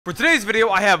For today's video,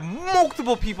 I have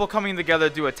multiple people coming together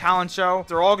to do a talent show.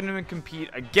 They're all going to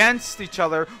compete against each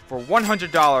other for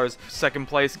 $100. Second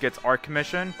place gets our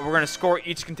commission. We're going to score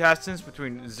each contestant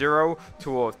between 0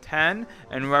 to 10,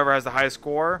 and whoever has the highest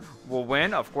score will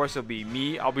win. Of course, it'll be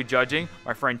me. I'll be judging.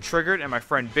 My friend Triggered and my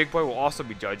friend Big Boy will also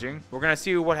be judging. We're going to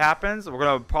see what happens. We're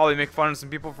going to probably make fun of some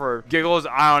people for giggles.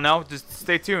 I don't know. Just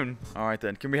stay tuned. All right,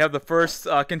 then. Can we have the first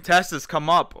contestants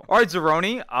come up? All right,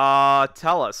 Zeroni,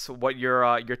 tell us what your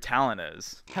talent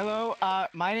is. Hello,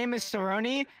 my name is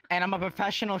Saroni, and I'm a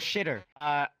professional shitter.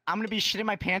 I'm gonna be shitting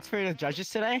my pants for the judges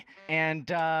today, and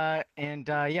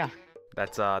yeah.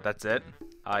 That's it.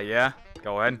 Yeah,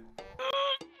 go ahead.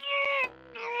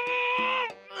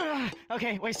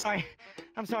 Okay, wait, sorry.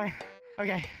 I'm sorry.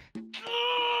 Okay.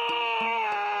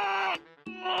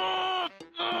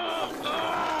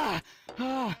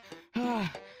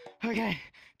 Okay.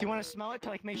 Do you want to smell it to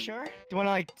like make sure? Do you want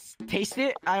to like taste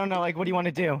it? I don't know. Like, what do you want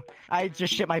to do? I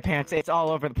just shit my pants. It's all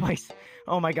over the place.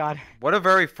 Oh my god. What a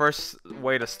very first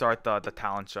way to start the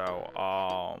talent show.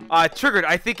 Triggered.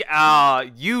 I think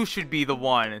you should be the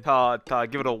one to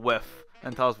give it a whiff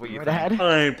and tell us what you think. I'd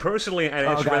actually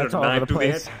rather not do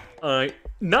that.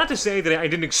 Not to say that I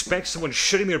didn't expect someone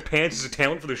shitting their pants as a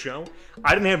talent for the show.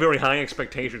 I didn't have very high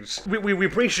expectations. We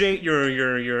appreciate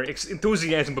your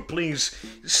enthusiasm, but please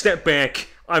step back.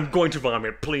 I'm going to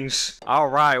vomit, please. All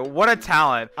right, what a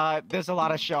talent. There's a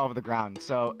lot of shit all over the ground,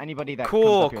 so anybody that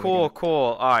cool.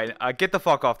 All right, get the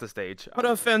fuck off the stage. What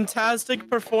a fantastic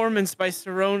performance by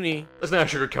Cerrone. Let's not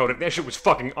sugarcoat it. That shit was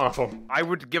fucking awful. I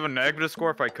would give a negative score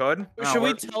if I could. Should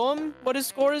we tell him what his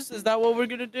score is? Is that what we're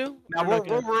gonna do? No,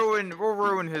 we'll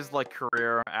ruin his like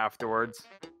career afterwards.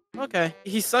 Okay.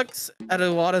 He sucks at a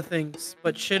lot of things,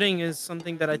 but shitting is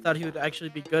something that I thought he would actually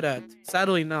be good at.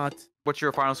 Sadly not. What's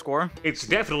your final score? It's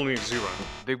definitely 0.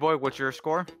 Big Boy, what's your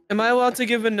score? Am I allowed to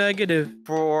give a negative?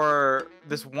 For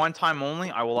this one time only,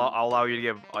 I'll allow you to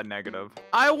give a negative.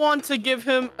 I want to give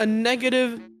him a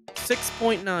negative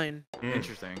 6.9.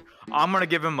 Interesting. I'm gonna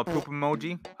give him a poop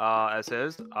emoji, as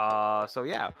his. So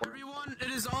yeah. Everyone,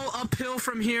 it is all uphill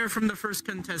from here from the first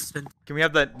contestant. Can we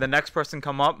have the next person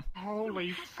come up?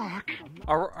 Holy fuck.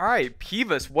 All right,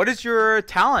 Peevis, what is your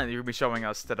talent you'll be showing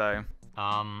us today?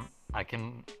 I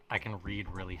can read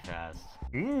really fast.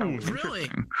 Really?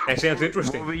 That sounds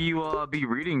interesting. What will you be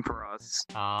reading for us?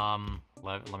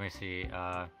 Let me see.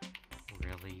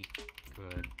 Really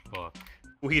good book.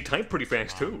 Well, he typed pretty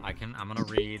fast too. I'm gonna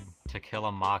read To Kill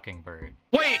a Mockingbird.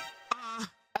 Wait!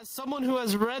 As someone who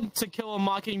has read To Kill a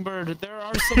Mockingbird, there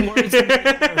are some words in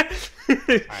there.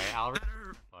 Alright, I'll read a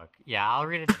different book. Yeah, I'll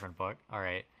read a different book.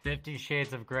 Alright. 50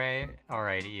 Shades of Grey.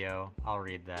 Alright, EO. I'll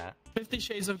read that. 50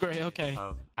 Shades of Grey, okay.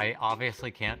 I obviously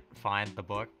can't find the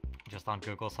book just on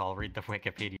Google, so I'll read the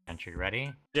Wikipedia entry.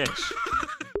 Ready? Yes.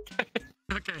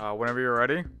 Okay. Whenever you're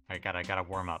ready. I gotta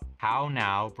warm up. How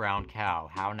now, brown cow?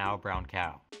 How now, brown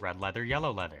cow? Red leather,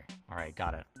 yellow leather. Alright,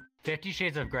 got it. 50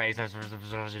 Shades of Grey. Thank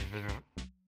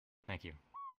you.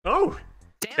 Oh!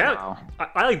 Damn. Wow.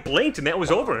 I like blinked and that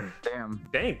was over. Damn.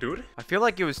 Dang, dude. I feel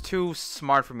like it was too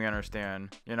smart for me to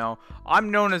understand. You know, I'm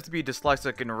known as to be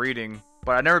dyslexic in reading,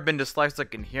 but I've never been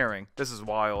dyslexic in hearing. This is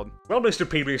wild. Well, Mr.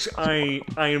 Peebles,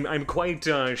 I'm quite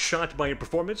shocked by your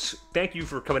performance. Thank you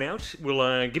for coming out.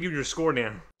 We'll give you your score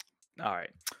now. All right.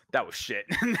 That was shit.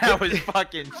 That was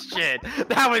fucking shit.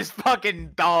 That was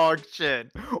fucking dog shit.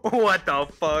 What the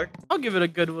fuck? I'll give it a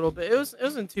good little bit. It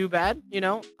wasn't too bad, you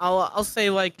know. I'll say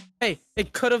like, hey,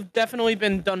 it could have definitely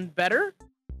been done better.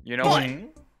 You know what?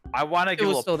 I want to give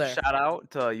a still little there. shout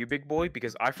out to you, Big Boy,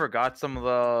 because I forgot some of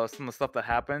the stuff that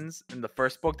happens in the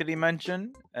first book that he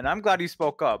mentioned, and I'm glad you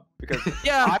spoke up because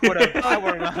Yeah. I would have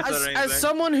not said anything. As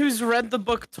someone who's read the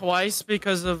book twice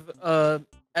because of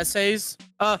essays,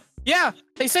 yeah,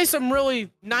 they say some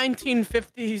really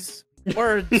 1950s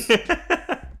words.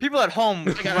 People at home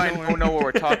might gotta don't know what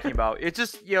we're talking about. It's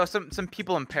just, you know, some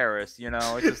people in Paris, you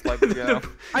know, it's just like, you know.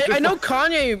 I know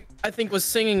Kanye, I think, was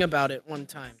singing about it one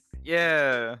time.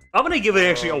 Yeah. I'm gonna give it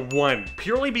actually a 1,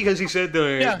 purely because he said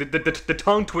the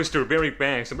tongue twister very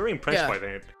fast. I'm very impressed by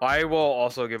that. I will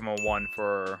also give him a 1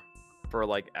 for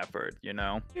like effort, you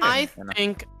know. Yeah. I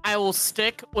think I will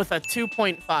stick with a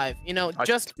 2.5, you know,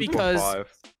 just because,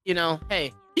 you know,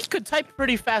 hey, he could type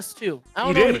pretty fast too. I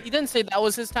don't know, he didn't say that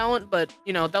was his talent, but,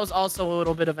 you know, that was also a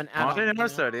little bit of an add-on.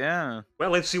 Yeah.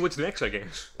 Well, let's see what's next, I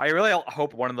guess. I really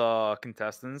hope one of the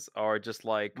contestants are just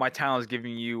like, my talent is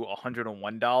giving you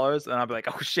 $101, and I'll be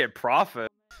like, oh shit, profit.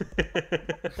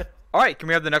 All right, can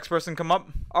we have the next person come up?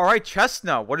 All right,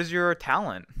 Chestnut, what is your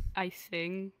talent? I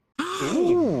sing.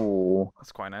 Ooh,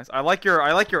 that's quite nice. I like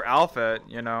your outfit.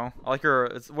 You know, I like your.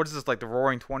 What is this, like the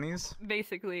Roaring 20s?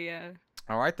 Basically, yeah.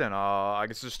 All right then. I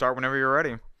guess just start whenever you're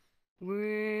ready.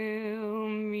 We'll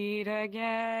meet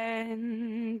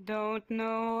again. Don't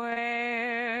know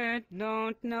where,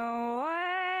 don't know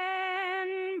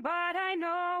when, but I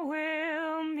know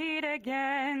we'll meet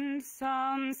again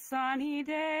some sunny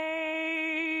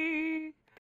day.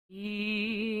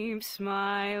 Keep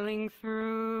smiling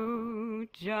through,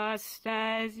 just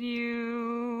as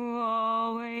you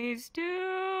always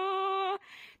do,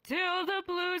 till the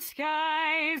blue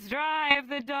skies drive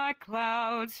the dark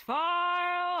clouds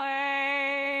far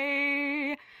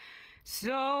away.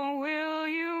 So will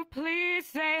you please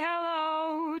say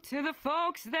hello to the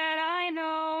folks that I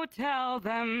know? Tell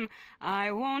them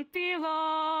I won't be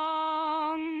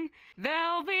long.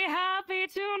 They'll be happy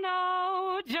to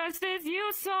know, just as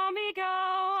you saw me go,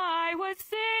 I was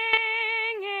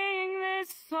singing this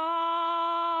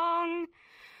song.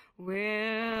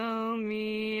 We'll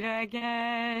meet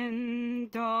again,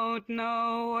 don't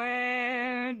know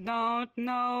where, don't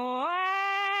know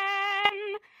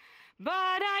when, but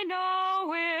I know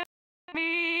we'll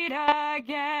meet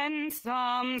again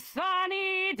some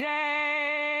sunny day.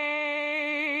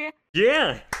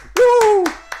 Yeah! Woo!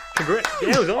 Congrats. Yeah,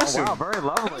 it was awesome. Oh, wow, very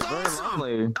lovely, very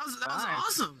lovely. That was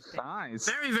awesome. Nice.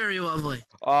 Very, very lovely.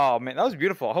 Oh man, that was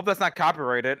beautiful. I hope that's not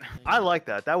copyrighted. I like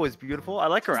that. That was beautiful. I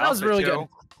like her outfit. That was really too. good.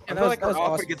 I feel like her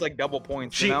outfit gets like double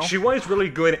points. She you know? she was really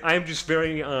good. I'm just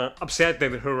very upset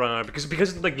that her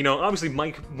because like, you know, obviously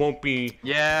Mike won't be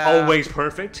always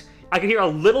perfect. I can hear a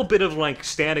little bit of like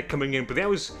static coming in, but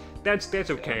that's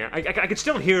okay. I could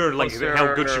still hear like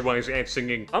how good she was at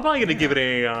singing. I'm probably gonna give it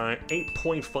a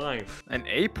 8.5. An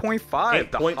 8.5.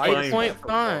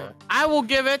 8.5. I will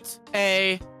give it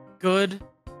a good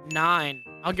 9.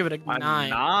 I'll give it a 9. 9.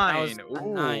 That was a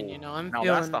 9. You know, I'm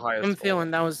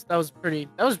feeling that was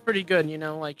pretty good. You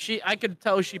know, like I could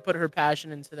tell she put her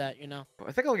passion into that. You know.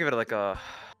 I think I'll give it like a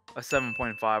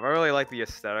 7.5. I really like the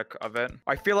aesthetic of it.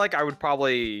 I feel like I would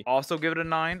probably also give it a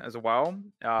 9 as well,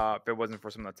 if it wasn't for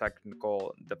some of the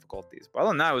technical difficulties. But other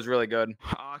than that, it was really good.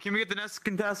 Can we get the next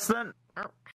contestant?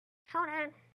 Hold on.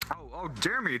 Oh,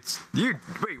 Jeremy, it's you.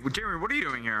 Wait, Jeremy, what are you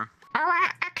doing here? Oh,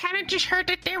 I kind of just heard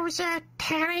that there was a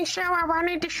talent show. I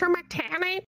wanted to show my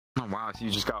talent. Oh wow, so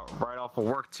you just got right off of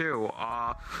work too.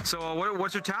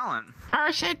 What's your talent? Oh,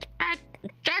 I said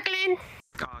juggling.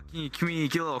 Can we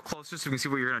get a little closer so we can see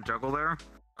what you're gonna juggle there?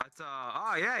 That's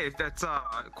that's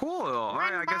cool. All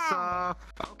right, I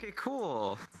guess okay,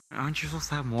 cool. Aren't you supposed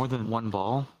to have more than one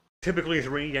ball? Typically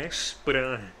 3, yes,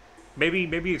 but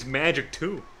maybe it's magic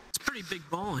too. It's a pretty big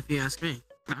ball, if you ask me.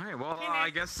 All right, well, I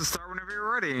guess to start whenever you're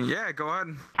ready. Yeah, go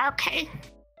ahead. Okay.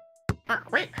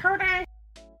 Wait, hold on.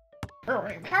 Oh,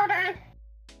 wait, hold on.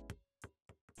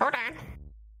 Hold on.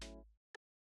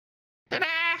 Ta-da!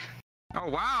 Oh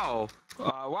wow!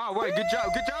 Wow! Wait, good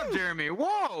job, Jeremy.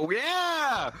 Whoa!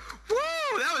 Yeah!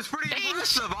 Whoa! That was pretty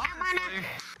impressive, honestly.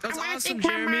 That's awesome, thank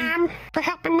Jeremy. my mom for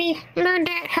helping me learn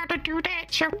how to do that.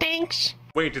 So thanks.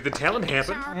 Wait, did the talent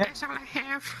happen? So that's all I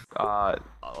have.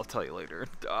 I'll tell you later.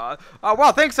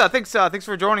 Wow! Thanks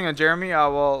for joining us, Jeremy.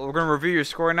 Well, we're gonna review your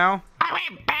score now. All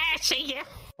right, bye. See ya.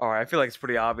 All right, I feel like it's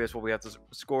pretty obvious what we have to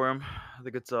score him. I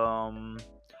think it's I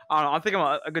don't know. I'm thinking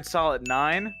a good solid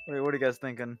 9. What are you guys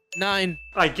thinking? 9.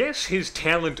 I guess his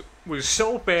talent was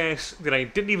so fast that I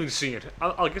didn't even see it.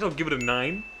 I guess I'll give it a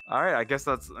 9. All right, I guess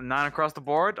that's a 9 across the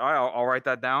board. All right, I'll write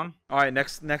that down. All right,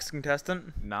 next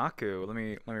contestant, Naku. Let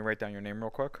me write down your name real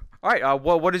quick. All right,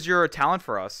 what is your talent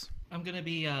for us? I'm gonna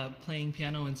be playing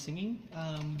piano and singing,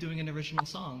 doing an original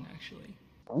song actually.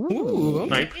 Ooh,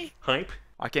 okay. Hype.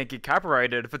 I can't get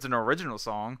copyrighted if it's an original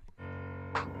song.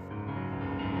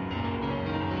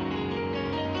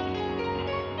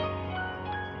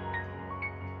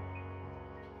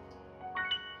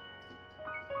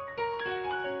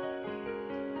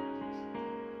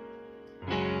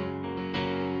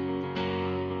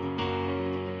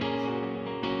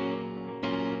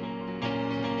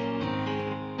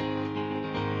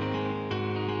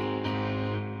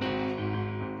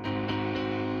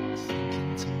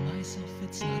 Thinking to myself,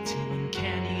 it's not too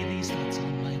uncanny. These thoughts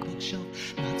on my bookshelf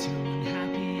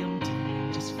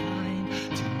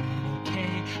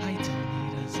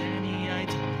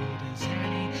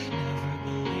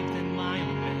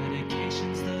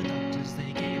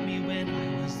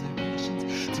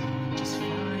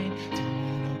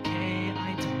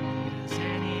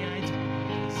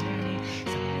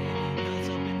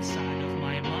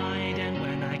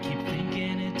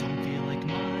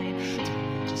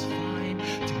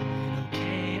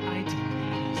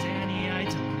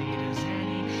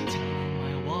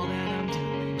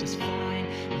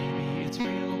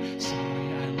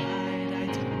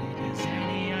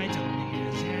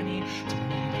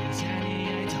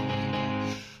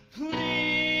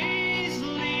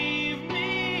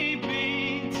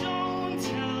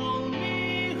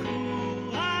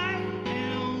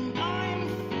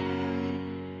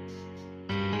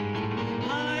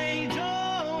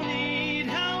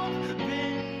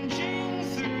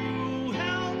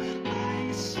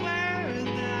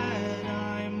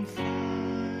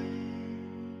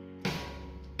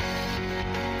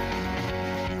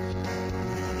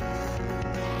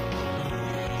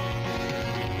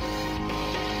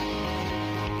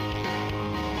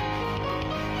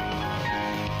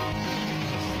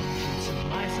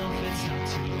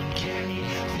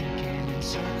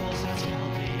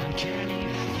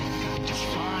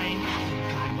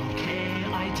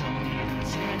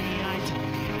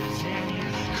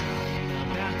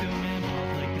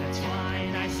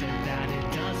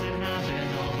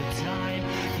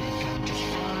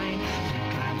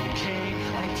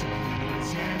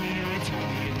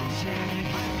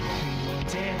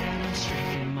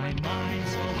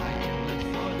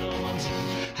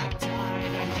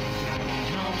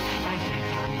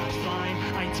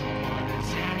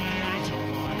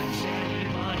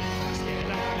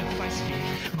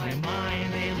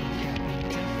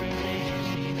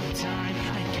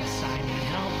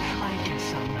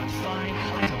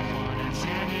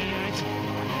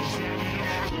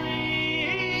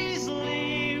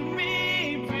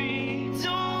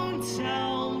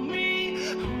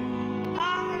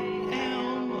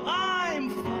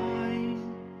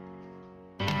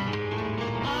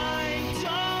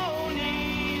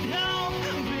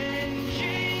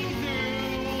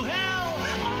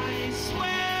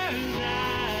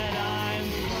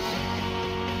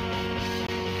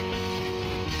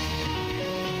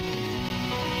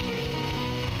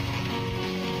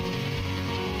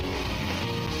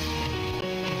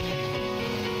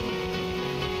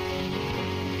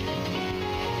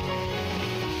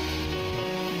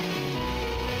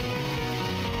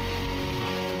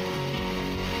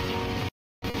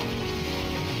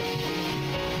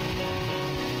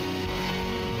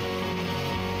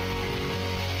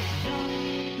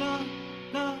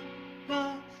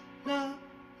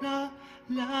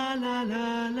la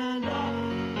la la la.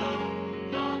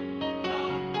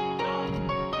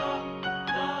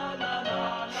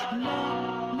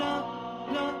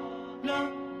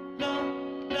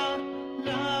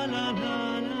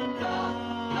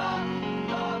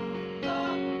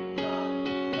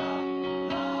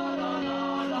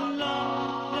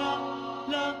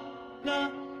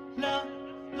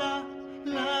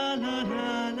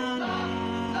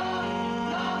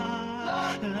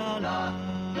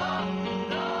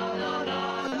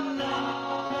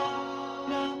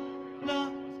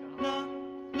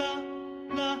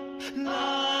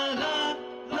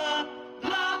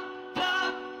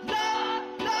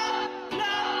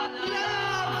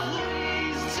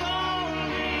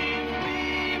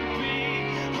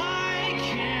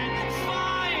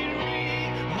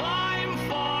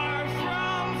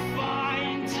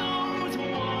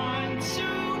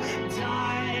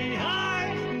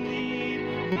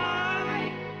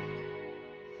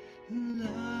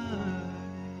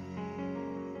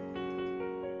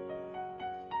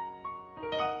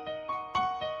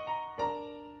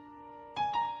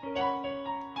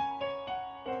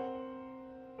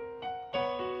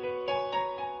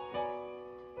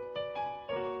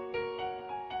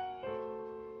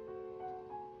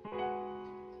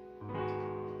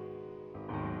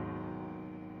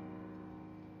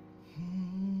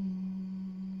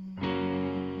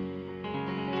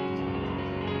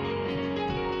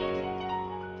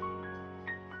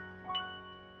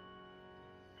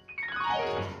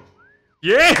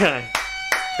 Yeah!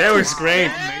 That was great.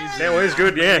 That was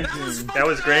good, yeah. That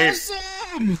was great.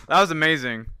 That was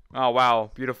amazing. Oh,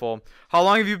 wow. Beautiful. How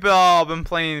long have you been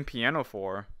playing piano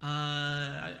for?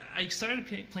 I started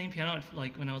playing piano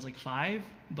like when I was like 5,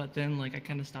 but then like I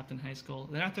kind of stopped in high school.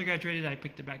 Then after I graduated, I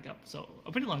picked it back up. So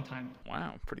a pretty long time.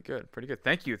 Wow, pretty good, pretty good.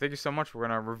 Thank you so much. We're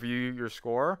gonna review your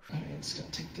score. Alright, let's go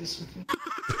take this with me.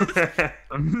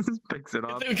 Picks it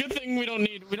up. Good thing we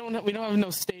don't have no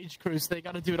stage crews. They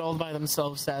got to do it all by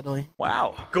themselves, sadly.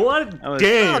 Wow. Go on,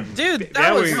 damn. Oh, dude,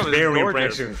 that was gorgeous. very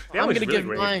impressive. That I'm was gonna really give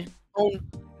great. my own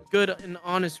good and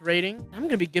honest rating. I'm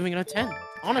gonna be giving it a 10.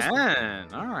 Honestly,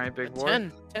 10. All right, big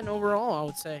boy. 10 overall, I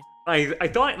would say. I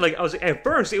thought, like, I was, at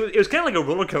first, it was kind of like a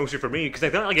roller coaster for me, because I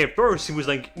thought, like, at first, he was,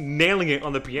 like, nailing it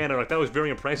on the piano. Like, that was very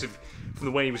impressive from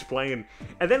the way he was playing.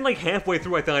 And then, like, halfway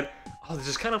through, I thought, oh, this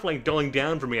is kind of, like, dulling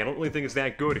down for me. I don't really think it's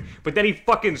that good. But then he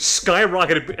fucking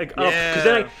skyrocketed like, up,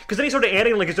 because then he started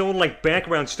adding, like, his own, like,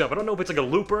 background stuff. I don't know if it's, like, a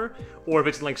looper, or if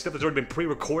it's, like, stuff that's already been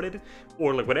pre-recorded,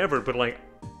 or, like, whatever, but, like,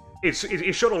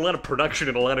 it showed a lot of production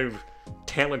and a lot of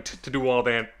talent to do all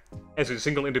that as a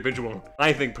single individual.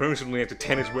 I think personally it's a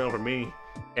 10 as well for me.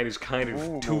 That is kind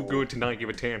of too good to not give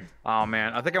a 10. Oh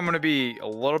man, I think I'm gonna be a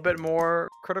little bit more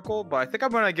critical, but I think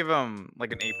I'm gonna give him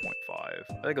like an 8.5.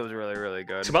 I think it was really, really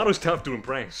good. Sumatto's tough to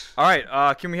impress. All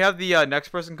right, can we have the next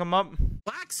person come up?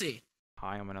 Waxy.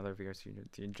 Hi, I'm another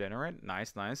VRC degenerate.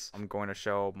 Nice, nice. I'm going to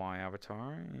show my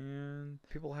avatar, and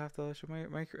people have to show my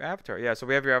avatar. Yeah, so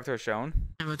we have your avatar shown.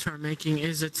 Avatar making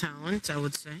is a talent, I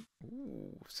would say.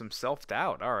 Ooh, some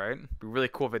self-doubt. All right. Be really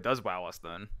cool if it does wow us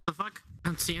then. The fuck? I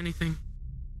don't see anything.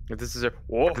 If this is a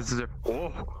whoa. This is a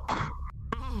whoa. Oh.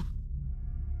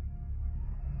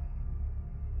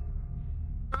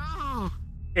 Oh.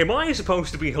 Am I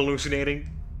supposed to be hallucinating?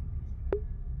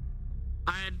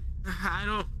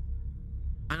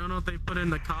 I don't know what they put in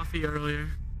the coffee earlier.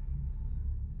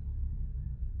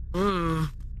 Ooh.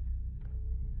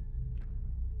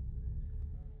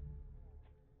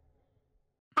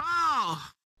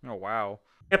 Oh! Oh, wow.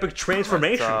 Epic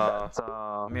transformation.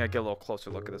 Let me get a little closer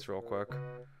look at this real quick.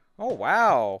 Oh,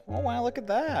 wow. Oh, wow, look at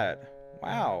that.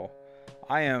 Wow.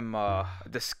 I am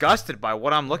disgusted by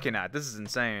what I'm looking at. This is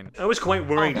insane. I was quite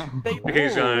worried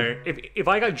because if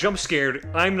I got jump scared,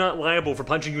 I'm not liable for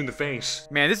punching you in the face.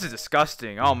 Man, this is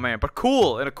disgusting. Oh man, but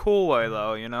cool in a cool way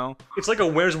though, you know. It's like a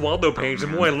Where's Waldo page. The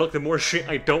more I look, the more shit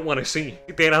I don't want to see.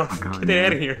 Get that out. Get that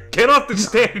out of here. Get off the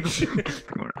stage. I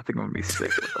think I'm gonna be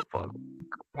sick. What the fuck?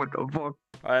 What the fuck? All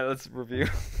right, let's review.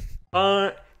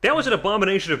 That was an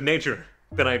abomination of nature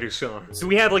that I just saw. Do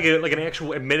we have like an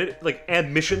actual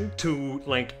admission to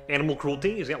like animal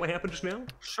cruelty? Is that what happened just now?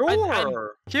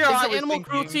 Sure. Is it animal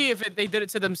cruelty if they did it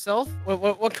to themselves?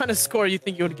 What kind of score you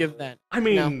think you would give that? I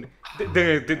mean,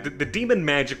 the demon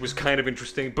magic was kind of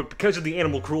interesting, but because of the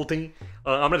animal cruelty,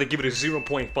 I'm gonna give it a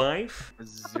 0.5.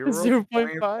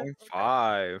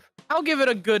 0.5. I'll give it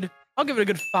a good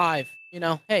 5. you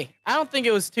know, hey, I don't think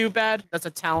it was too bad. That's a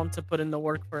talent to put in the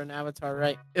work for an avatar,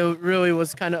 right? It really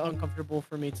was kind of uncomfortable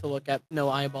for me to look at no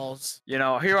eyeballs. You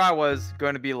know, here I was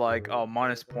going to be like, oh,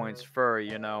 minus points furry,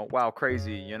 you know, wow,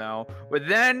 crazy, you know. But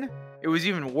then it was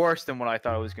even worse than what I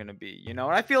thought it was going to be, you know.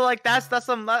 And I feel like that's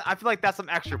some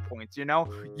extra points, you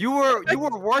know. You were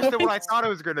worse than what I thought it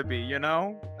was going to be, you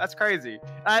know. That's crazy.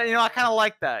 You know, I kind of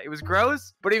like that. It was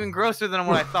gross, but even grosser than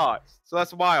what I thought. So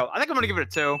that's wild. I think I'm going to give it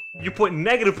a 2. You put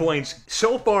negative points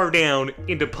so far down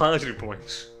into positive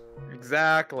points.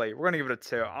 Exactly. We're gonna give it a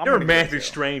 2. Your math is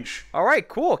strange. All right,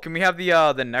 cool. Can we have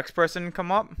the next person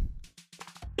come up?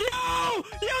 Yo,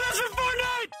 that's from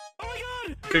Fortnite. Oh my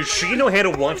god. Does she know how to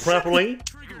walk properly?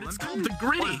 It's called the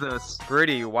Gritty. What is this?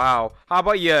 Gritty. Wow. How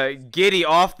about you giddy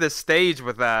off the stage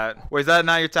with that? Wait, is that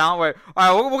not your talent? Wait.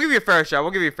 All right, we'll give you a fair shot.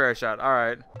 We'll give you a fair shot. All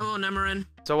right. Hello, Nemarin.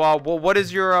 So, well, what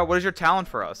is your talent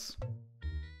for us?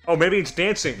 Oh, maybe it's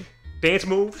dancing. Dance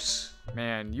moves.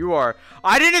 Man, you are.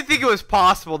 I didn't think it was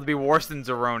possible to be worse than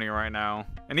Zeroni right now,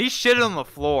 and he's shitting on the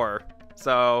floor.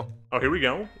 So. Oh, here we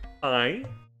go. I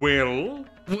will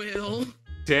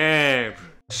dab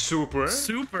super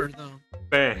though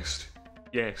fast.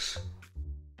 Yes.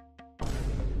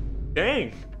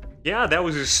 Dang. Yeah, that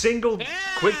was a single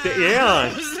quick.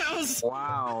 Yeah.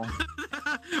 Wow.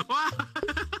 Wow.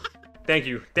 Thank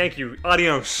you.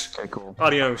 Adios. Okay, cool.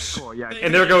 Adios. Cool, yeah.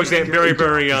 And there goes that very,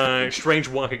 very strange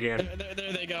walk again.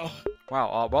 There they go.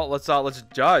 Wow. Well, let's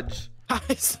judge.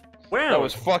 Nice. Wow. That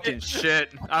was fucking shit.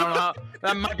 I don't know.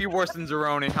 That might be worse than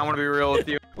Zeroni. I'm gonna be real with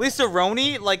you. At least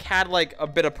Zeroni had a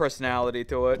bit of personality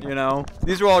to it, you know?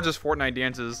 These were all just Fortnite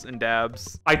dances and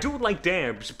dabs. I do like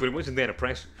dabs, but it wasn't that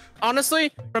impressive.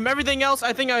 Honestly, from everything else,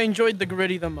 I think I enjoyed the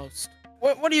Gritty the most.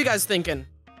 What are you guys thinking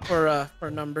for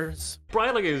numbers?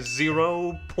 Probably like a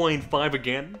 0.5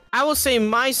 again. I will say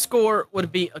my score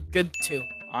would be a good 2.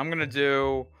 I'm gonna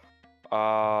do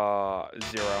 0.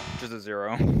 Just a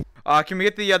 0. Can we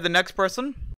get the next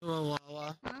person?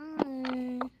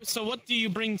 So what do you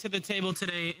bring to the table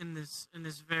today in this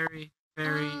very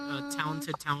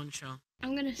talented talent show?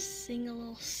 I'm gonna sing a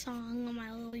little song on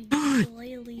my little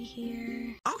ukulele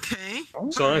here. Okay.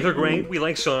 Songs are great. We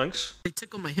like songs. They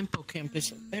tickle my hippocampus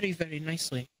very, very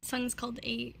nicely. The song's called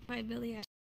 8 by Billie Eilish.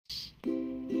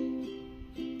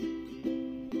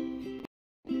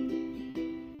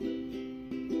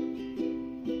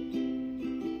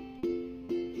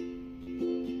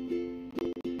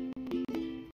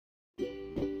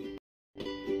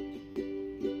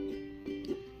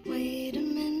 Wait a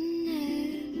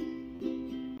minute,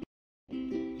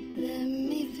 let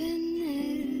me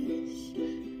finish.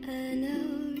 I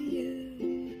know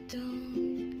you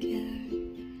don't care,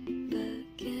 but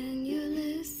can you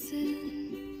listen?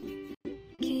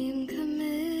 Came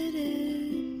committed,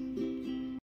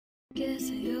 guess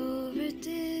I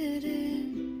overdid it.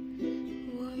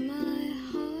 Wore my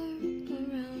heart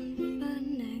around my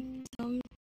neck,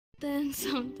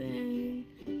 something,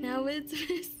 now it's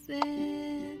missing.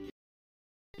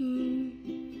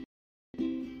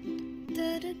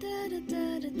 Da da da da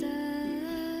da da da.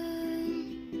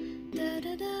 Da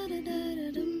da da da da da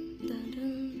dum da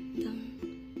dum dum.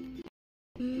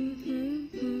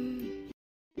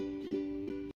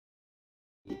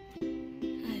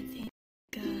 I think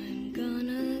I'm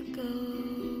gonna go.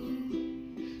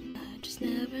 I just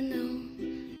never know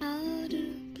how to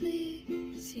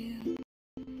please you.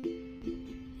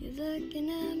 You're looking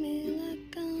at me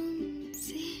like I'm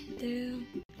see-through.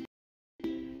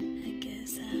 I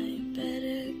guess I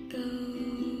better go.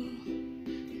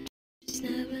 Just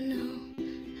never know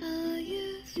how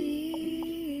you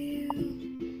feel.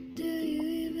 Do you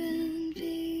even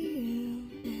feel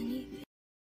anything?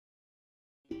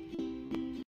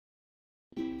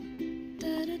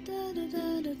 Da da da da da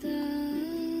da da.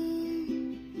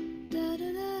 Da da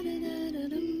da da da da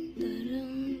dum da dum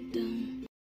dum.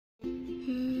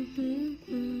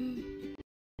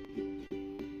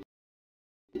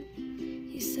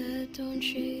 You said don't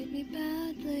treat me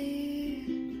badly,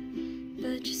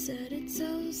 but you said it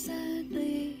so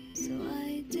sadly. So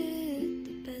I did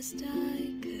the best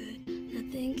I could,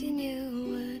 not thinking you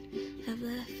would have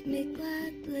left me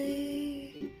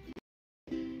gladly.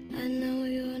 I know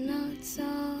you're not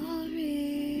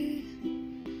sorry.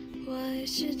 Why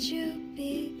should you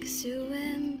be? 'Cause who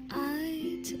am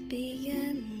I to be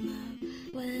in love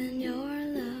when your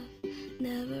love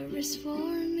never is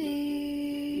for me?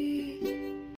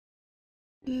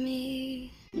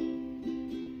 Me.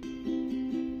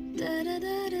 Da da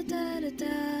da da da da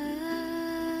da.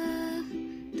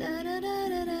 Da da da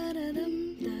da da da dum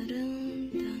da dum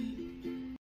dum.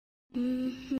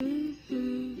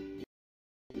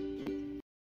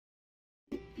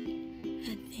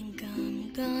 I think I'm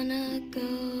wanna go,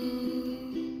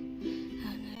 and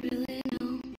I really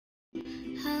know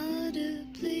how to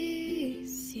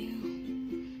please you.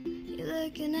 You're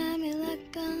looking at me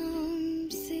like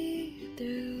I'm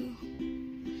see-through.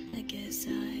 I guess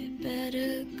I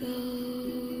better go.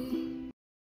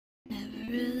 Never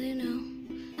really know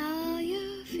how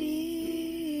you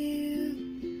feel.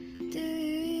 Do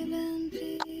you even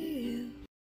feel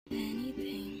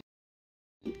anything?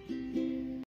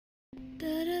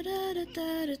 Da da da da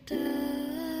da da da.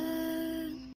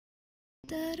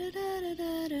 Da da da da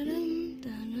da da dum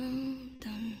dum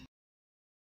dum.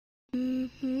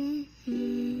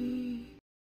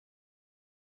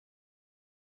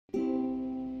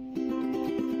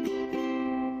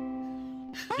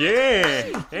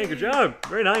 Yeah! Hey, good job.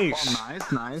 Very nice. Oh,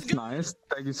 nice.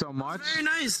 Thank you so much. Very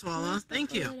nice, Swallow.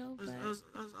 Thank you. That was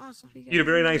awesome. You had a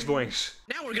very nice voice.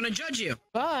 Now we're gonna judge you.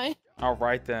 Bye. All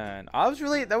right then.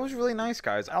 That was really nice,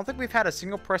 guys. I don't think we've had a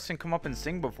single person come up and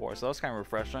sing before, so that was kind of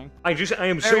refreshing. I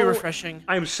am Very so refreshing.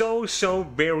 I am so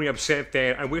very upset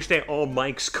that I wish that all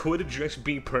mics could just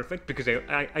be perfect, because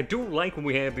I do like when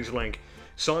we have these like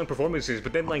song performances,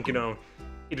 but then like, you know,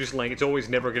 it just like it's always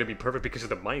never gonna be perfect because of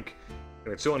the mic.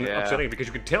 And it's so upsetting because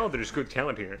you can tell there's good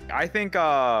talent here. I think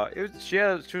she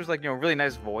was like, you know, really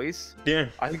nice voice. Yeah.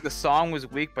 I think the song was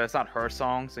weak, but it's not her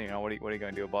song, so you know what are you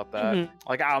gonna do about that?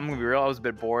 Like, I'm gonna be real, I was a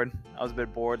bit bored.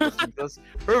 Listening to this.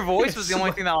 Her voice was the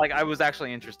only thing that like I was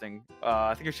actually interesting.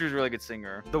 I think she was a really good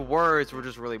singer. The words were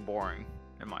just really boring,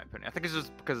 in my opinion. I think it's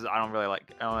just because I don't really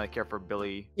care for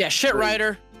Billy. Yeah, shit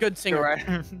writer, good singer. Right?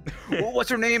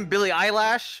 What's her name? Billie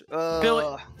Eyelash?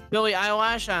 Billie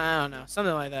Eyelash? I don't know,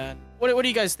 something like that. What do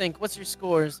you guys think? What's your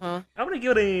scores, huh? I'm gonna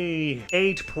give it a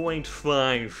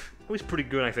 8.5. It was pretty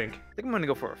good, I think. I think I'm gonna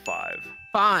go for a 5.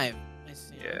 5. I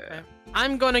see. Yeah. Okay.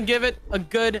 I'm gonna give it a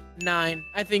good 9.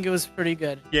 I think it was pretty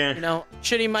good. Yeah. You know,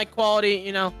 shitty mic quality,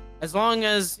 you know, as long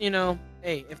as, you know,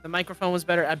 hey, if the microphone was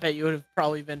better, I bet you would have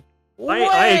probably been way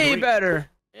I agree.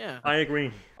 better. Yeah. I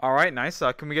agree. All right, nice.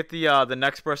 Can we get the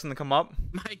next person to come up?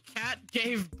 My cat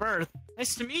gave birth.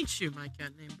 Nice to meet you, my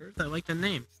cat named Birth. I like the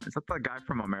name. Is that the guy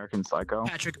from American Psycho?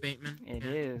 Patrick Bateman. It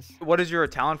is. What is your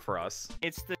talent for us?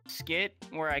 It's the skit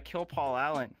where I kill Paul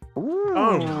Allen. Ooh.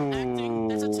 Oh. Acting,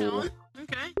 that's a talent.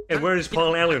 Okay. And where is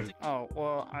Paul Allen? Oh,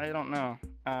 well, I don't know.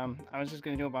 I was just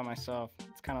gonna do it by myself.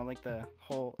 It's kind of like the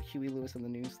whole Huey Lewis and the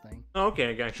News thing. Oh, okay,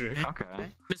 I got you.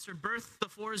 Okay. Mr. Birth, the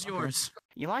floor is yours.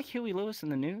 You like Huey Lewis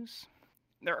and the News?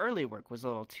 Their early work was a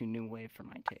little too new wave for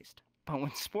my taste. But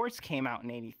when Sports came out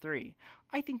in '83,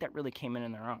 I think that really came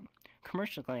in their own,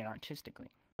 commercially and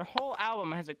artistically. Their whole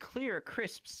album has a clear,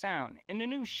 crisp sound and a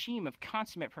new sheen of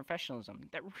consummate professionalism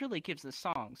that really gives the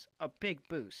songs a big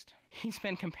boost. He's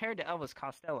been compared to Elvis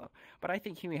Costello, but I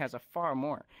think Huey has a far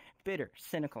more bitter,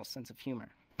 cynical sense of humor.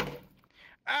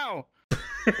 Ow!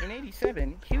 In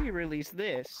 '87, Huey released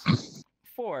this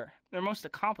for their most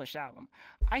accomplished album.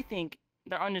 I think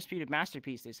their undisputed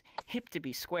masterpiece is Hip to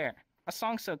Be Square. A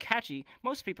song so catchy,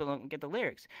 most people don't get the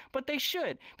lyrics. But they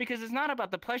should, because it's not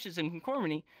about the pleasures and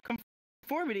conformity,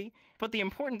 but the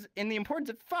importance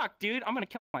of fuck, dude. I'm gonna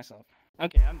kill myself.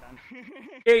 Okay, I'm done.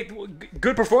 Hey,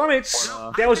 good performance.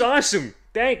 That was awesome.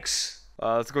 Thanks.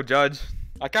 Let's go judge.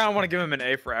 I kind of want to give him an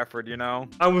A for effort, you know?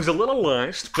 I was a little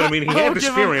lost, but I mean, he had the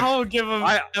spirit. I'll give him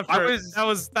effort.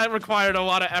 That required a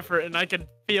lot of effort, and I could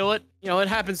feel it. You know, it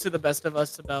happens to the best of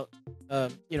us about,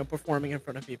 you know, performing in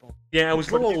front of people. Yeah, I was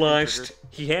a little lost.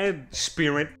 He had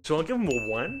spirit, so I'll give him a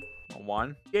 1. A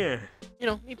 1? Yeah. You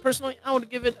know, me personally, I would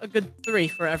give it a good 3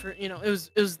 for effort. You know, it was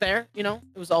there. You know,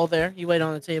 it was all there. He laid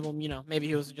on the table. You know, maybe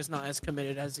he was just not as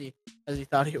committed as he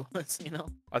thought he was. You know.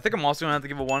 I think I'm also gonna have to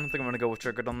give a 1. I think I'm gonna go with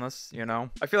Triggered on this. You know,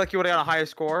 I feel like he would have got a higher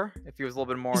score if he was a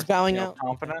little bit more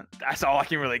confident. That's all I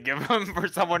can really give him for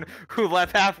someone who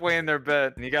left halfway in their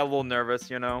bit and he got a little nervous.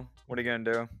 You know, what are you gonna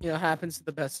do? You know, happens to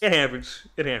the best. It happens.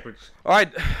 It happens. All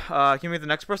right, can you meet the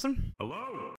next person?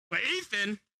 Hello. But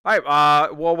Ethan. All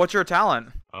right. Well, what's your talent?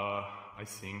 I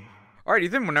sing. All right,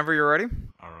 Ethan. Whenever you're ready.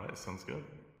 All right, sounds good.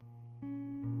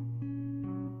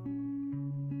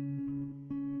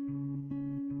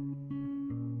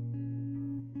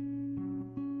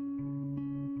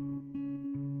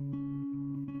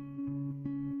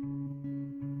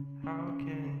 How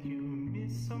can you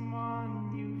miss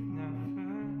someone you've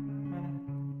never met?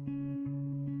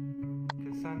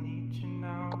 'Cause I need you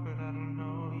now, but I don't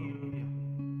know you yet.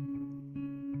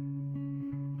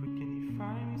 But can you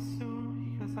find me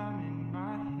soon? 'Cause I'm in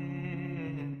my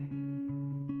head.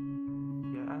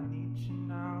 Yeah, I need you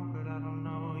now, but I don't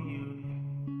know you yet.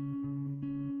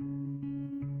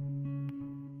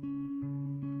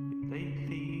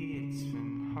 Lately it's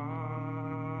been hard.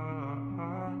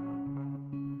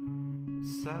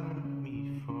 selling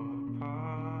me for parts,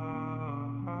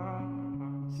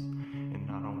 and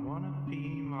I don't wanna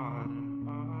be modern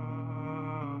art,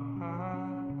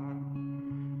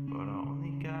 but I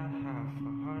only got half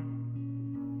a heart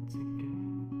to give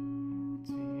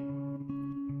to you.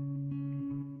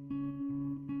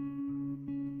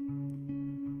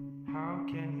 How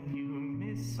can you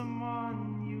miss someone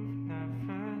you've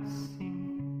never seen?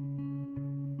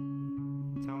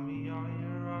 Tell me, are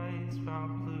your eyes brown,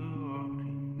 blue, or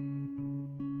green?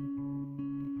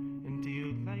 And do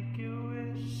you like it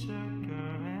with sugar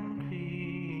and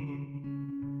cream?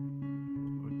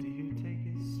 Or do you take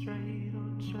it straight or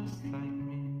just like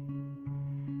me?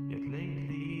 Yet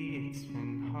lately it's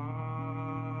been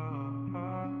hard,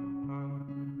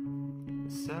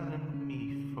 selling me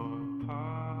for parts,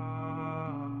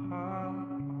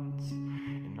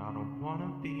 and I don't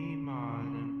wanna be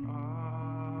modern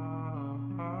art,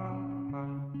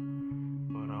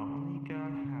 but I only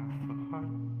got half a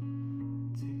heart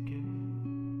to give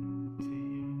to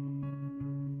you.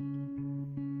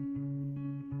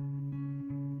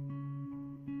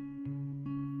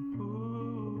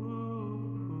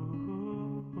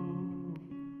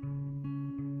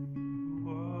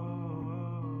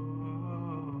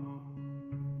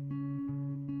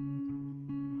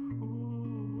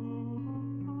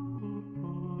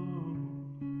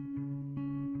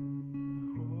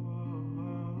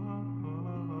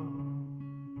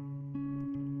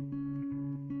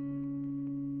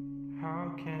 How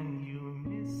can you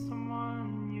miss someone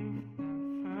you've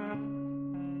never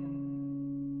met?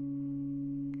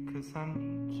 'Cause I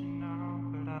need you now,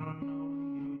 but I don't know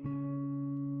you yet.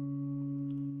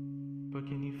 But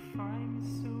can you find me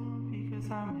soon, because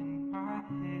I'm in my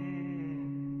head?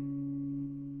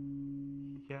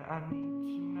 Yeah, I need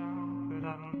you now, but I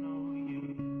don't know you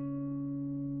yet.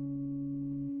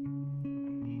 I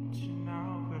need you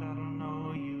now, but I don't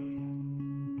know you yet.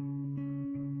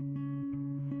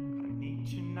 I need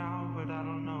you now, but I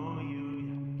don't know you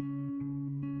yet.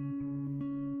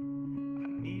 I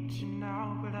need you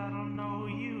now, but I don't know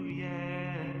you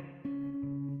yet. I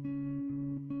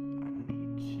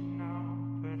need you now,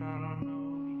 but I don't know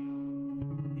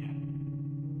you yet.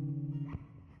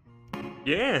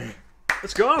 Yeah,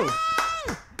 let's go.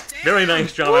 Very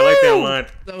nice job. I like that a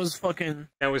lot. That was fucking.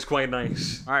 That was quite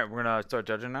nice. All right, we're gonna start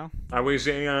judging now. I was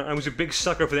a big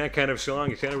sucker for that kind of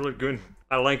song. It sounded really good.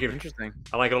 I like it. Interesting.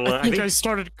 I like it a lot. I think I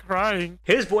started crying.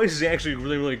 His voice is actually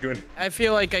really, really good. I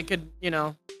feel like I could, you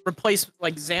know, replace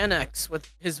like Xanax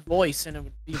with his voice, and it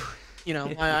would be, you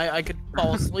know, I could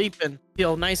fall asleep and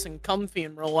feel nice and comfy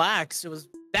and relaxed. It was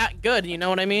that good, you know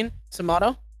what I mean?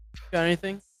 Sumatto, got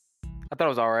anything? I thought it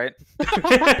was all right.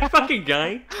 Fucking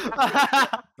guy.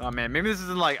 Oh man, maybe this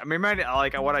isn't like. Maybe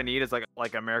like what I need is like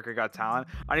America Got Talent.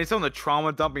 I need someone to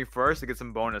trauma dump me first to get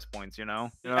some bonus points. You know.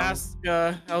 Ask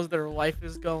how's their life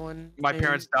is going. My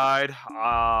parents died.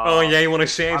 Oh yeah, you want to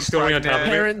say a story on top of it?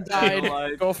 Parent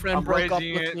died. Girlfriend broke up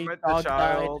with me. Dog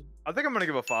died. I think I'm gonna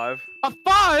give a 5. A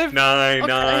 5? 9, Okay.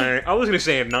 9. I was gonna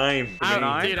say a 9.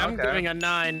 Dude, I'm giving a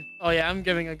 9. Oh yeah, I'm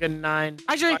giving a good 9.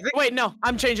 Actually, wait, no,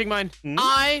 I'm changing mine.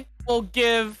 I will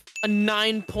give a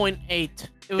 9.8.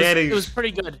 It was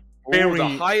pretty good. Very the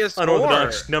highest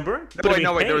unorthodox score. number. Wait,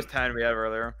 no, wait, there was 10 we have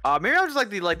earlier. Maybe I'm just like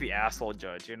the asshole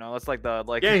judge, you know? That's like the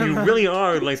Yeah, you really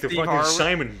are like the Steve fucking Harvey.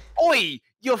 Simon. Oi,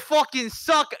 you fucking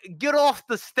suck! Get off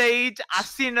the stage! I've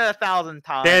seen it 1,000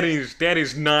 times. That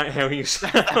is not how he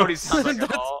sounds. That's how he sounds like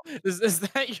at all. Is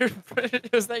that your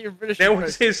British? That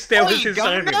was his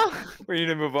Simon. We need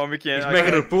to move on. We can't. He's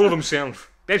making a fool of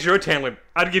himself. That's your talent.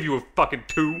 I'd give you a fucking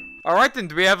 2. All right then.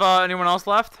 Do we have anyone else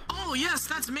left? Oh yes,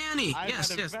 that's Manny. I've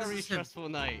had a very stressful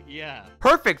night. Yeah.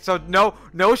 Perfect. So no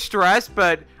stress,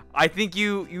 but I think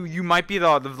you might be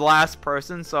the last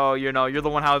person. So you know you're the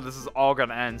one how this is all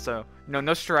gonna end. So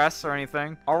no stress or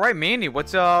anything. All right, Manny,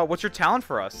 what's your talent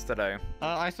for us today?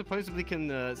 I supposedly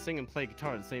can sing and play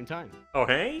guitar at the same time. Oh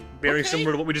hey, very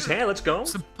similar to what we just had. Let's go.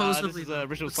 Supposedly, this is a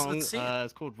original song. let's see it.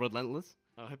 It's called Relentless.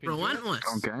 I hope you enjoy it. Relentless.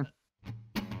 Okay.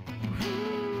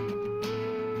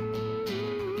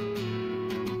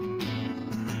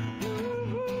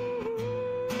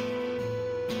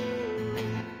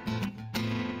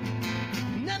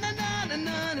 Na na na na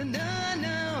na na na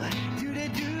na. Do da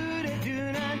do da do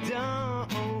da do.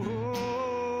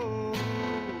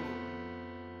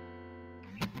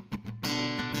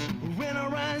 When I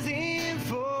rise and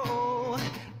fall,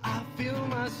 I feel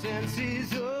my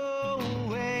senses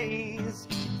always.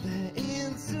 They're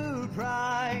in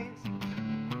surprise.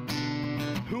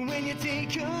 When you take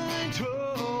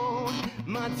control,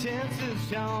 my senses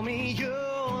tell me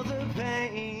you're the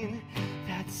pain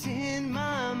that's in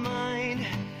my mind,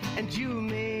 and you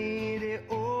made it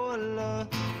all.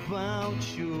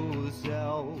 about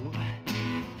yourself.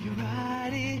 You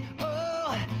write it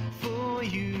all for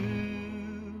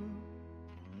you.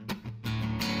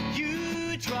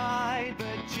 You tried,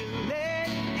 but you let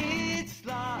it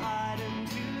slide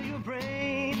into your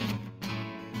brain.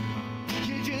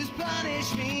 You just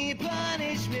punish me, and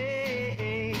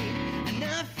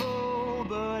I fall,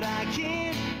 but I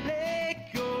can't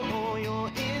let go. You're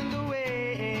in the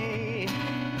way,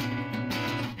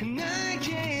 and I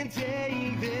can't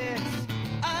take this.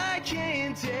 I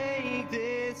can't take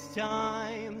this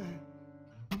time.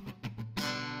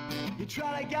 You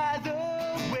try to guide the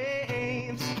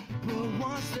waves, but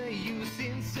once they use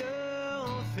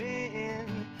surfing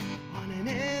on an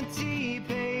empty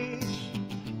page.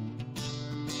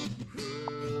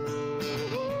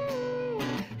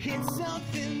 It's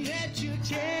something that you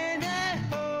cannot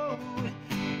hold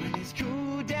when it's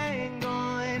cool dang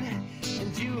gone,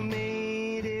 and you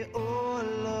made it all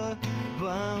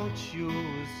about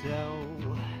yourself.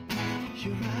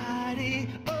 You write it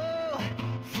all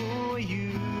for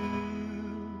you.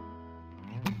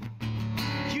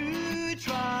 You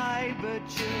tried, but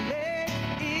you let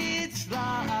it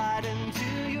slide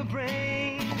into your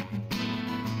brain.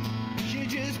 You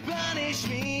just punish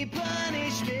me,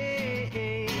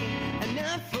 and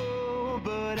I fall,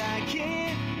 but I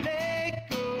can't let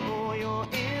go. You're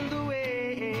in the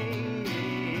way,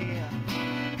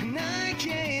 and I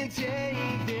can't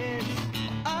take this.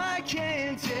 I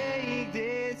can't take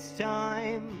this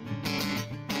time.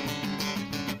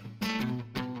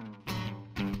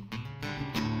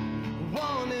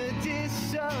 Wanna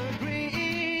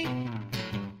disagree,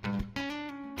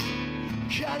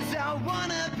 'cause I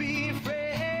wanna be free.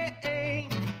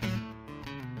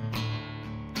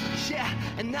 Yeah,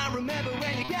 and I remember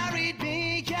when you carried me.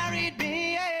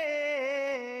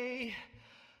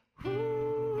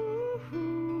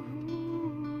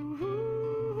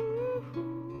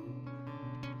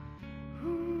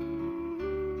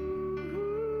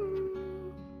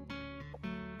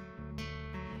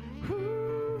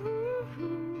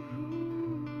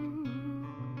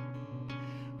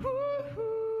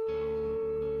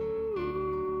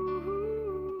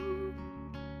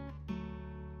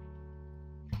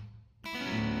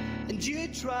 And you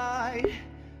tried,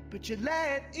 but you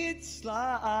let it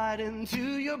slide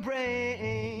into your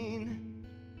brain.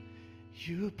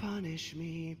 You punish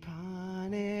me,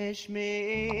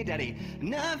 Daddy.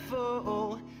 And I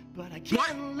fall, but I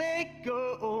can't let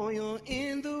go. You're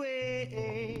in the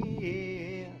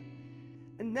way,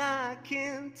 and I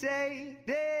can't take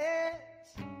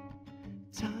this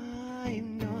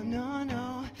time. No,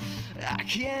 I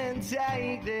can't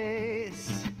take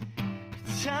this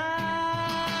time.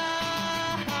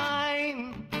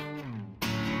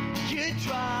 You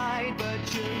tried,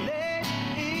 but you let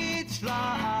it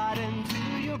slide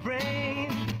into your brain.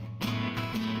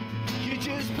 You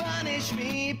just punish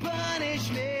me,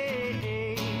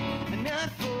 and I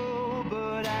fall,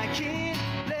 but I can't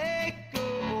let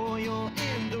go. You're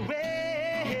in the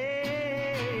way,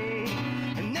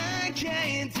 and I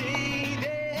can't take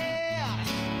this.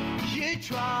 You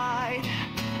tried,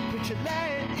 but you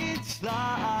let it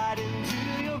slide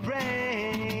into your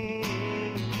brain.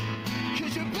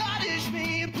 'Cause you punish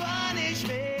me,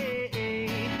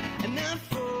 and I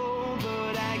fall,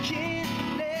 but I can't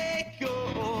let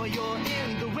go. You're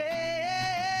in the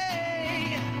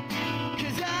way,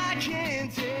 'cause I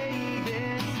can't take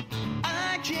this.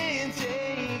 I can't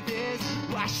take this.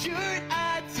 Why should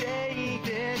I take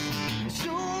this? It's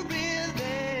so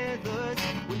relentless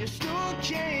when you're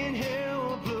stuck and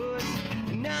helpless,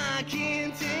 and I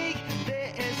can't take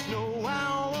this. No,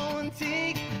 I won't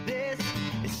take this.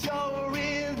 It's so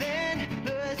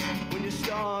relentless when you're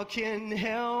stuck and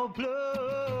helpless.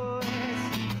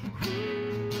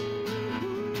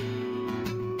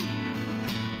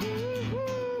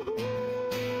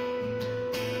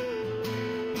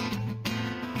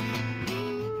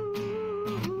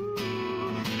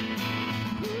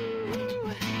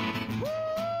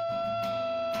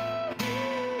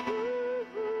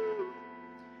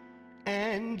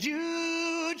 And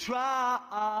you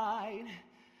tried,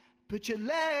 but you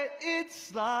let it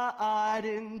slide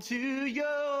into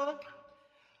your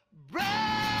brain.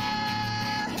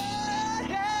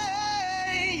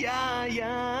 Yeah.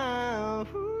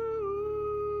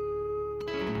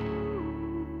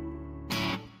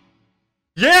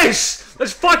 Yes!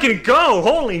 Let's fucking go!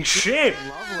 Holy shit!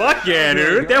 Fuck yeah,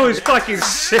 dude! That was fucking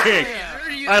sick!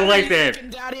 I like that.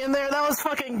 Daddy in there, that was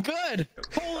fucking good.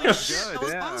 Holy shit, that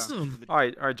was awesome. All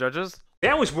right, judges.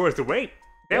 That was worth the wait.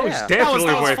 That was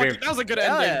definitely worth it. That was a good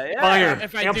ending. Fire.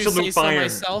 If I Absolute do say so fire.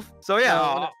 myself. So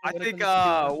yeah, I think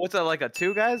what's that, like a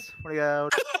 2, guys? What do you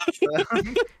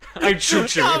I'd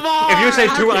shoot you. Come on, If you say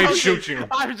 2, I'm I'd shoot you.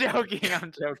 I'm joking. He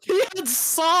had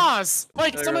sauce.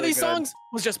 Like They're some of really these good. songs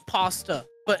was just pasta,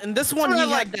 but in this one That's he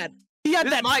what I had that. He had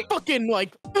that fucking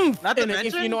like oomph Not to in it, if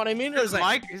mention, you know what I mean. It was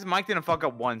like, his mic didn't fuck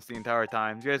up once the entire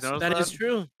time. Do you guys notice that? that is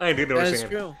true. I did That notice is that.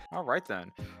 true. All right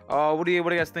then. What are you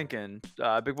guys thinking?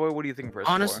 Big boy, what do you think first?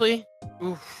 Honestly,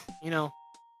 oof, you know,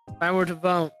 if I were to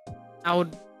vote, I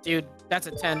would, dude. That's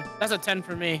a 10. That's a 10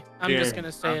 for me. I'm just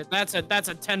gonna say it. That's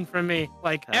a 10 for me.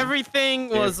 Like 10? everything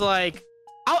was like,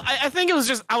 I think it was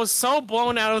just I was so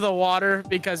blown out of the water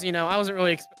because you know I wasn't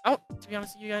really. To be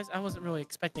honest with you guys, I wasn't really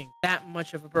expecting that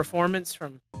much of a performance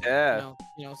from. Yeah.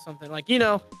 You know something like it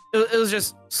was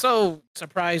just so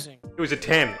surprising. It was a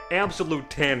 10. Absolute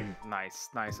 10. Nice.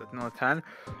 Another 10.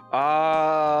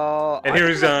 And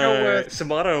here's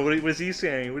Sumatto. What does he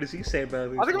say? What does he say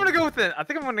about this? I think I'm gonna go with it. I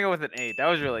think I'm gonna go with an 8. That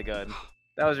was really good.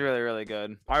 That was really, really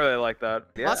good. I really like that.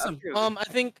 Yeah, awesome. I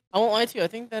think I won't lie to you. I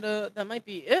think that that might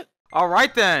be it. All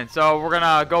right then. So we're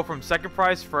gonna go from second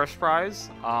prize, first prize.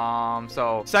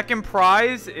 So second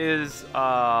prize is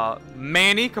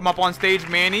Manny. Come up on stage,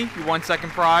 Manny. You won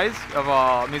second prize of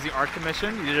Amazing Art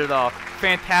Commission. You did a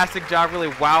fantastic job.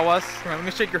 Really wow us. Here, let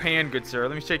me shake your hand, good sir.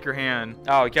 Let me shake your hand.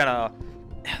 Oh, you kinda.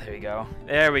 There you go.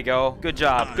 There we go. Good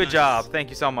job. Good job. Thank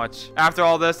you so much. After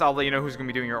all this, I'll let you know who's gonna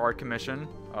be doing your art commission.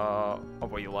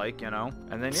 Of what you like, you know.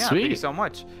 And then yeah, thank you so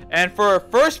much. And for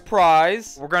first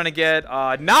prize, we're gonna get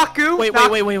Naku. Wait.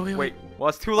 Well,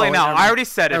 it's too late now. I already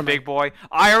said it, big boy.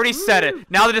 I already said it.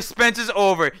 Now the dispense is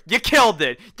over. You killed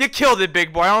it. You killed it,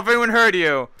 big boy. I don't know if anyone heard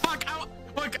you. Fuck, I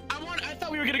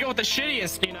thought we were gonna go with the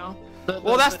shittiest, you know.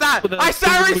 Well, that's not. I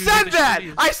already said that.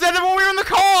 I said it when we were in the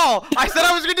call. I said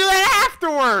I was gonna do that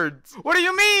afterwards. What do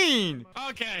you mean?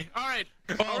 Okay, all right.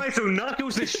 Alright, so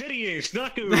Naku's the shittiest.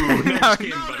 Naku.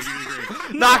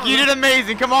 Naku, you did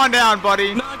amazing. Come on down,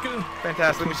 buddy. Naku.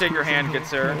 Fantastic. Let me shake your hand, good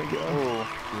sir. Ooh.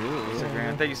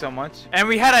 Thank you so much. And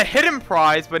we had a hidden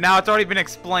prize, but now it's already been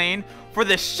explained for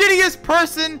the shittiest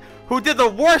person who did the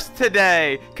worst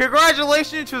today.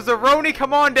 Congratulations to Zeroni.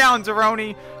 Come on down,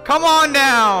 Zeroni. Come on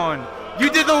down. You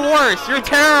did the worst. You're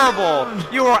terrible.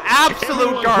 You are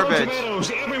absolute garbage.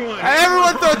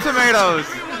 Everyone throw tomatoes.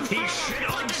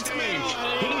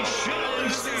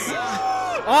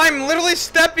 I'm literally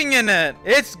stepping in it.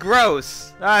 It's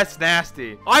gross. That's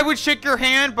nasty. I would shake your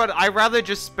hand, but I'd rather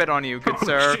just spit on you, good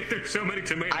sir. Shit, there's so many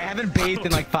tomatoes. I haven't bathed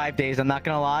in like 5 days. I'm not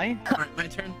gonna lie. Alright, my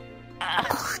turn.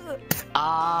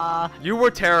 You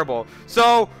were terrible.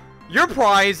 So, your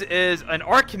prize is an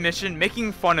art commission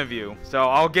making fun of you. So,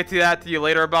 I'll get to you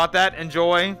later about that.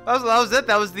 Enjoy. That was it.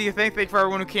 That was the thing. Thank you for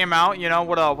everyone who came out. You know,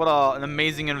 what an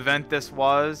amazing event this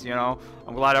was. You know,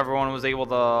 I'm glad everyone was able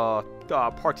to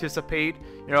participate.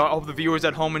 You know, I hope the viewers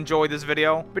at home enjoyed this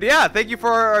video. But yeah, thank you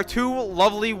for our 2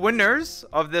 lovely winners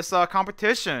of this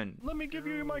competition. Let me give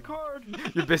you my card.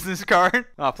 Your business card?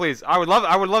 Oh, please. I would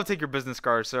love to take your business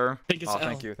card, sir. Thank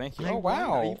you, thank you. Oh,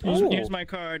 wow. Here's my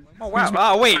card. Oh, wow.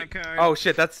 Oh, wait. Oh,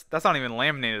 shit. That's not even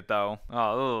laminated, though.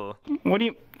 Oh, ugh. What do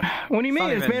you mean?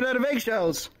 It's even- made out of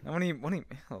eggshells. What do you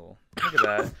oh, look at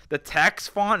that. The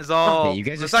text font is all. Okay, you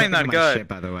guys are it's not even that stepping on my good. shit,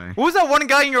 by the way. Who was that one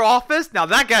guy in your office? Now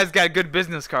that guy's got good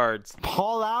business cards.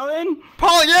 Paul Allen?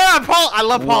 Paul, yeah, Paul. I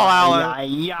love Paul Allen.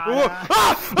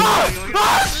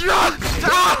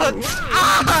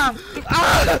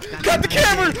 Cut the camera!